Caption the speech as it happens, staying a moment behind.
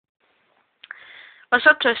What's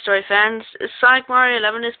up, Toy Story fans? It's Sonic Mario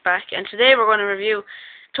 11 is back, and today we're going to review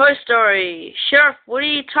Toy Story Sheriff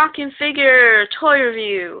Woody Talking Figure Toy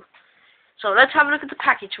Review. So let's have a look at the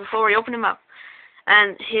package before we open them up.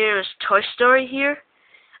 And here's Toy Story here,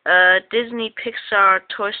 Disney Pixar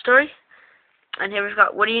Toy Story. And here we've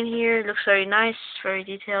got Woody in here. It looks very nice, very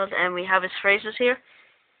detailed, and we have his phrases here.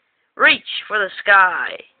 Reach for the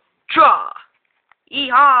sky. Draw.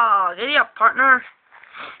 Yeehaw! Giddy up, partner.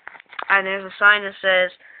 And there's a sign that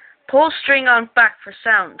says, pull string on back for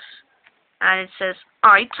sounds. And it says,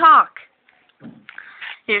 I talk.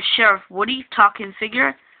 Here's Sheriff Woody talking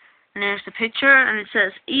figure. And there's the picture, and it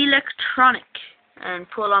says, electronic. And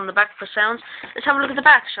pull on the back for sounds. Let's have a look at the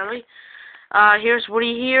back, shall we? Here's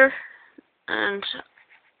Woody here. And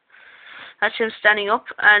that's him standing up.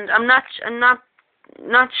 And I'm not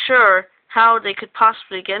sure how they could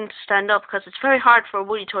possibly get him to stand up, because it's very hard for a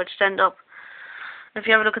Woody toy to stand up. If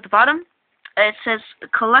you have a look at the bottom, it says,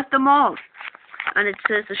 collect them all. And it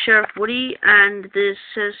says the Sheriff Woody, and this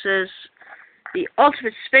says the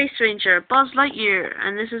Ultimate Space Ranger, Buzz Lightyear,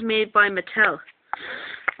 and this is made by Mattel.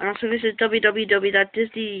 And also visit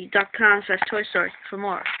www.disney.com/toystory for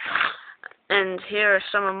more. And here are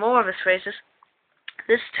some more of his phrases.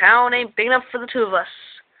 This town ain't big enough for the two of us.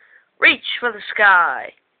 Reach for the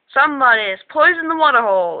sky. Somebody's poisoned the water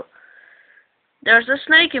hole. There's a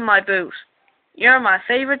snake in my boot. You're my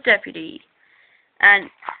favorite deputy. And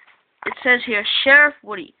it says here, Sheriff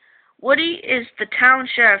Woody. Woody is the town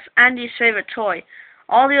sheriff, Andy's favorite toy.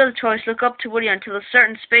 All the other toys look up to Woody until a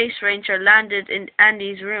certain space ranger landed in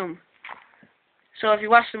Andy's room. So if you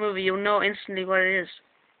watch the movie, you'll know instantly what it is.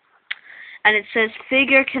 And it says,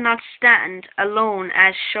 figure cannot stand alone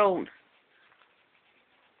as shown.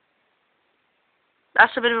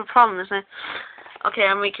 That's a bit of a problem, isn't it? Okay,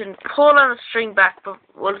 and we can pull on the string back, but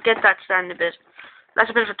we'll get that stand a bit.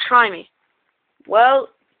 That's a bit of a try me.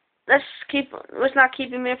 Well, let's not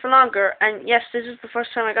keep him here for longer. And yes, this is the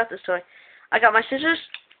first time I got this toy. I got my scissors,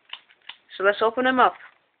 so let's open him up.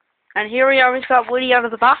 And here we are, we've got Woody out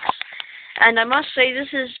of the box. And I must say,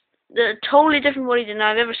 this is a totally different Woody than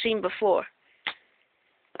I've ever seen before.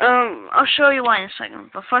 I'll show you why in a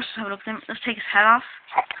second. But first, let's have a look at him. Let's take his hat off.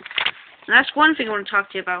 And that's one thing I want to talk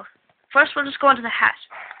to you about. First, we'll just go into the hat.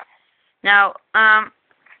 Now,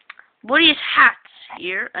 Woody's hat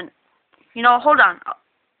here, and, you know, hold on.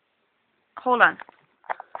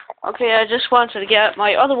 Okay, I just wanted to get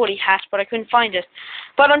my other Woody hat, but I couldn't find it.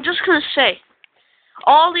 But I'm just going to say,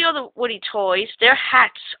 all the other Woody toys, their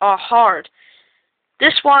hats are hard.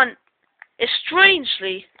 This one is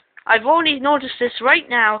strangely, I've only noticed this right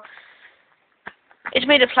now, it's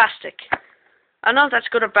made of plastic. I don't know if that's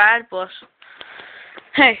good or bad, but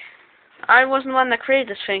hey, I wasn't the one that created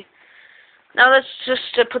this thing. Now let's just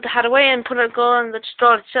put the hat away and put it on the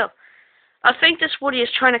doll itself. I think this Woody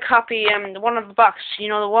is trying to copy the one on the box. You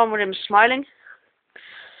know, the one with him smiling.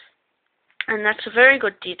 And that's a very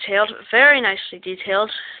good detailed, very nicely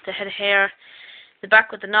detailed. The head hair, the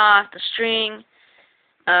back with the knot, the string,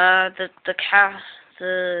 the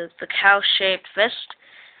cow-shaped vest.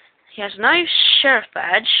 He has a nice sheriff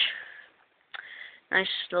badge. Nice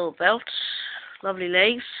little belt, lovely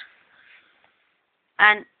legs,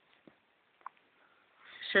 and it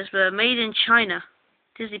says made in China,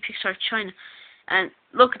 Disney Pixar China. And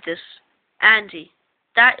look at this, Andy.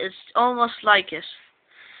 That is almost like it.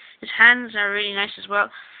 His hands are really nice as well,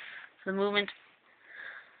 for the movement.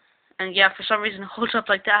 And yeah, for some reason it holds up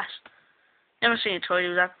like that. Never seen a toy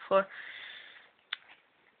do that before.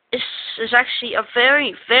 It's actually a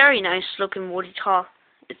very, very nice looking Woody toy.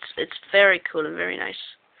 It's very cool and very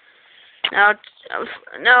nice. Now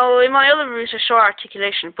in my other reviews I show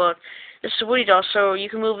articulation, but this is a Woody doll, so you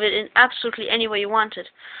can move it in absolutely any way you want it.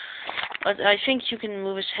 But I think you can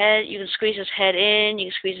move his head, you can squeeze his head in, you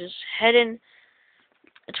can squeeze his head in.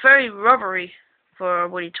 It's very rubbery for a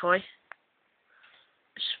Woody toy.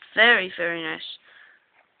 It's very, very nice.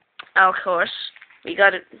 Now, of course, we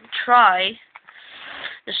gotta try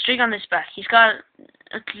the string on this back. He's got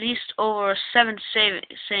at least over 7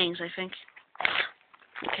 sayings, I think.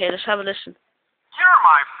 Okay, let's have a listen. You're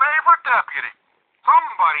my favorite deputy.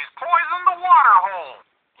 Somebody's poisoned the water hole.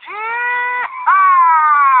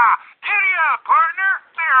 Yee-haw! Giddy up, partner.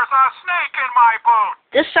 There's a snake in my boot.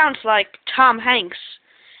 This sounds like Tom Hanks.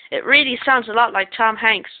 It really sounds a lot like Tom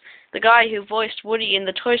Hanks, the guy who voiced Woody in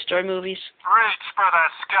the Toy Story movies. Reach for the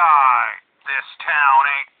sky. This town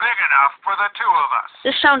ain't big enough for the two of us.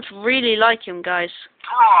 This sounds really like him, guys.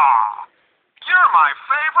 Draw. You're my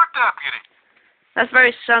favorite deputy. That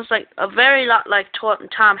sounds like a very lot like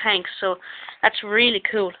Tom Hanks, so that's really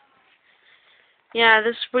cool. Yeah,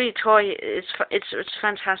 this Woody toy is it's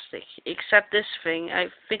fantastic. Except this thing, I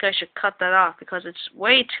think I should cut that off because it's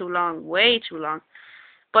way too long, way too long.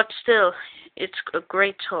 But still, it's a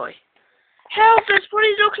great toy. Help! This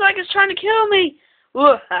Woody looks like it's trying to kill me.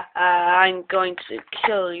 I'm going to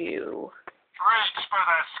kill you. Reach for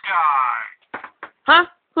the sky. Huh?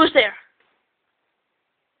 Who's there?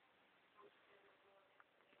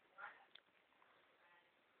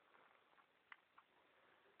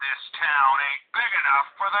 This town ain't big enough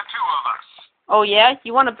for the two of us. Oh yeah?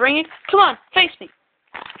 You want to bring it? Come on, face me.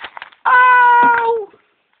 Oh!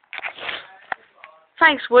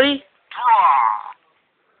 Thanks, Woody. Draw.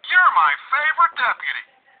 You're my favorite deputy.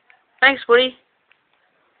 Thanks, Woody.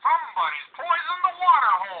 Somebody's poisoned the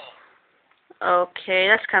water hole. Okay,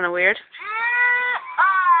 that's kind of weird. Yee-haw!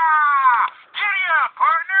 Giddy up,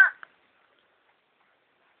 partner.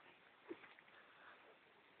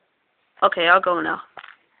 Okay, I'll go now.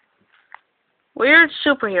 Weird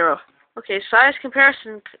superhero. Okay, size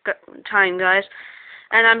comparison time, guys.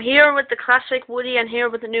 And I'm here with the classic Woody and here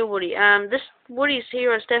with the new Woody. This Woody's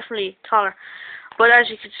here is definitely taller. But as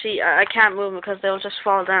you can see, I can't move them because they'll just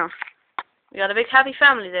fall down. We got a big happy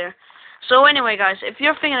family there. So anyway, guys, if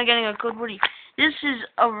you're thinking of getting a good Woody, this is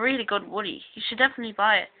a really good Woody. You should definitely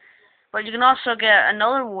buy it. But you can also get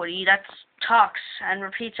another Woody that talks and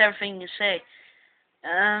repeats everything you say.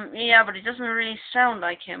 Yeah, but it doesn't really sound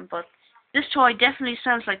like him. But this toy definitely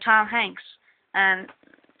sounds like Tom Hanks. And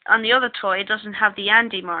on the other toy, it doesn't have the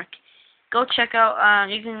Andy mark. Go check out,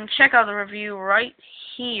 you can check out the review right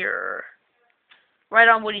here. Right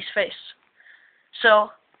on Woody's face. So,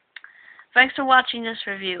 thanks for watching this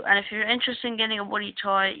review. And if you're interested in getting a Woody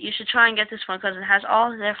toy, you should try and get this one because it has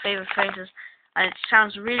all their favorite faces. And it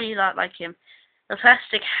sounds really a lot like him. The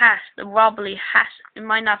plastic hat, the wobbly hat, it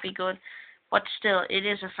might not be good. But still, it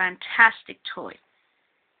is a fantastic toy.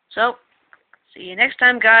 So, see you next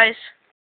time, guys.